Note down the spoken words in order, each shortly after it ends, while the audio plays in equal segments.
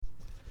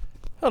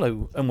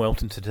Hello and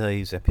welcome to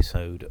today's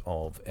episode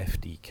of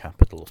FD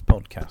Capital's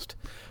podcast.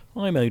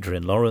 I'm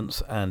Adrian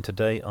Lawrence and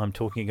today I'm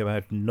talking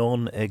about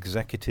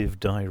non-executive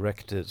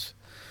directors.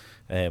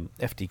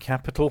 FD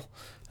Capital,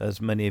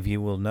 as many of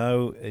you will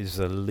know, is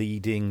a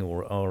leading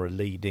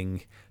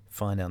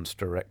finance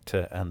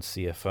director and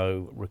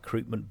CFO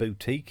recruitment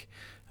boutique.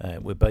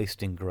 We're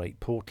based in Great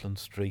Portland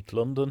Street,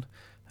 London,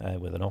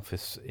 with an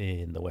office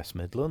in the West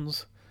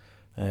Midlands.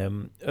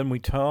 And we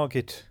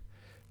target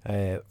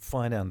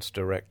finance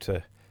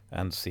director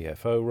and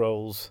CFO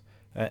roles,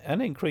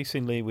 and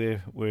increasingly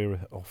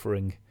we're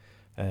offering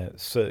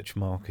search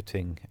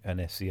marketing and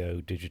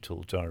SEO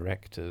digital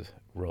director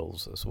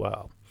roles as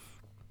well.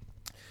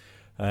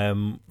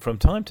 From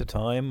time to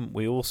time,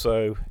 we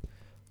also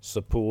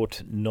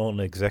support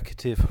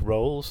non-executive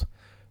roles.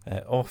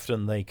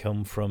 Often they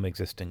come from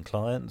existing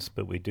clients,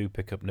 but we do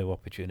pick up new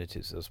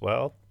opportunities as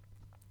well.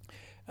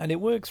 And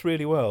it works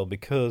really well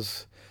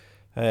because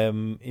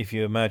if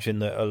you imagine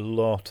that a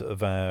lot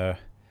of our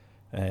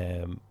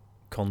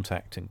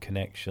contact and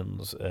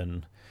connections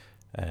and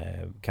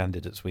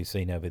candidates we've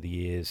seen over the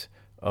years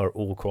are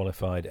all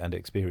qualified and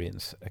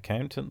experienced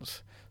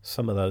accountants.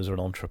 Some of those are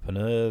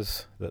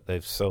entrepreneurs that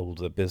they've sold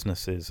their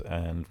businesses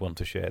and want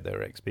to share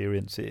their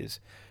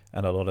experiences.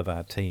 And a lot of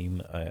our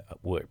team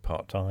work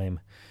part-time.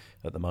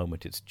 At the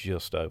moment, it's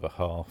just over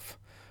half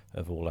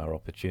of all our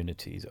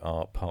opportunities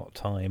are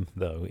part-time,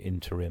 though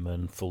interim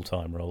and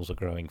full-time roles are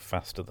growing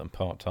faster than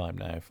part-time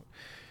now.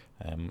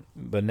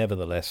 But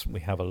nevertheless, we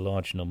have a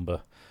large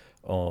number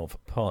of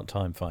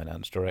part-time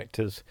finance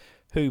directors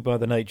who, by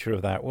the nature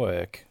of that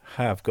work,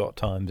 have got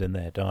times in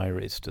their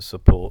diaries to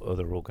support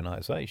other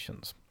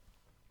organisations.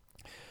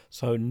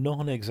 So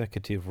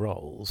non-executive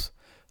roles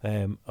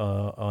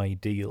are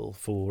ideal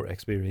for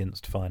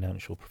experienced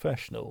financial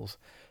professionals,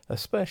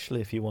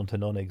 especially if you want a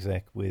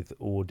non-exec with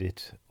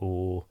audit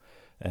or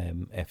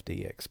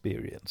FD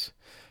experience.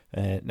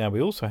 Now, we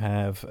also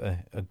have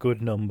a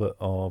good number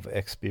of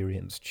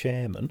experienced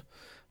chairmen.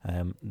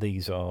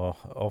 These are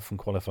often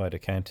qualified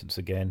accountants,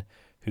 again,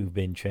 who've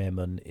been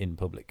chairmen in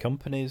public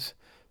companies.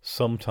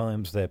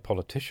 Sometimes they're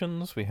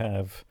politicians. We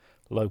have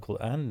local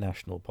and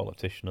national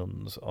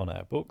politicians on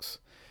our books.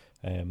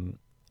 And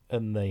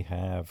they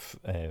have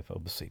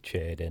obviously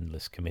chaired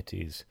endless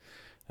committees,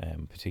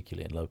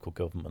 particularly in local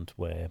government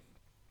where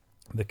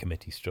the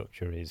committee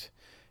structure is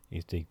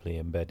deeply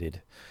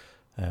embedded.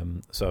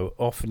 So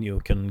often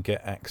you can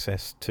get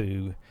access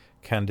to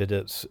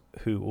candidates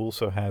who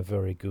also have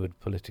very good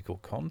political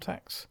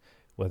contacts,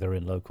 whether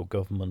in local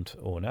government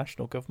or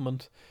national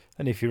government.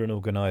 And if you're an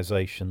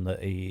organisation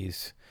that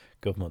is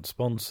government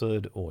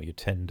sponsored or you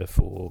tender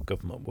for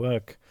government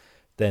work,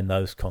 then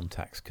those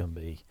contacts can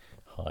be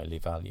highly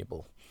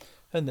valuable.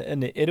 And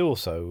it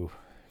also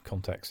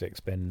contacts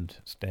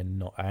extend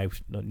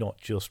not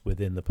just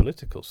within the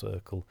political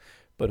circle,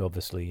 but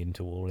obviously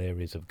into all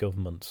areas of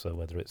government. So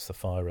whether it's the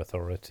fire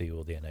authority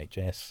or the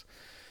NHS,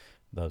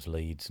 those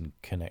leads and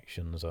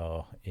connections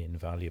are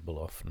invaluable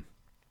often.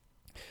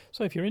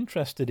 So if you're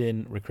interested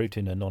in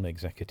recruiting a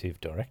non-executive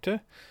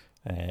director,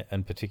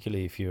 and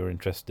particularly if you're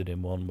interested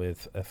in one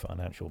with a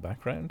financial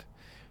background,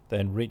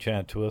 then reach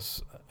out to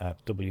us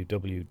at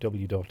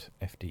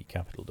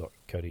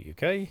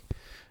www.fdcapital.co.uk,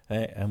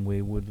 and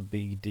we would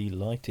be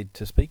delighted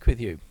to speak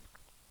with you.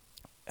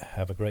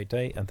 Have a great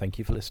day and thank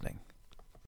you for listening.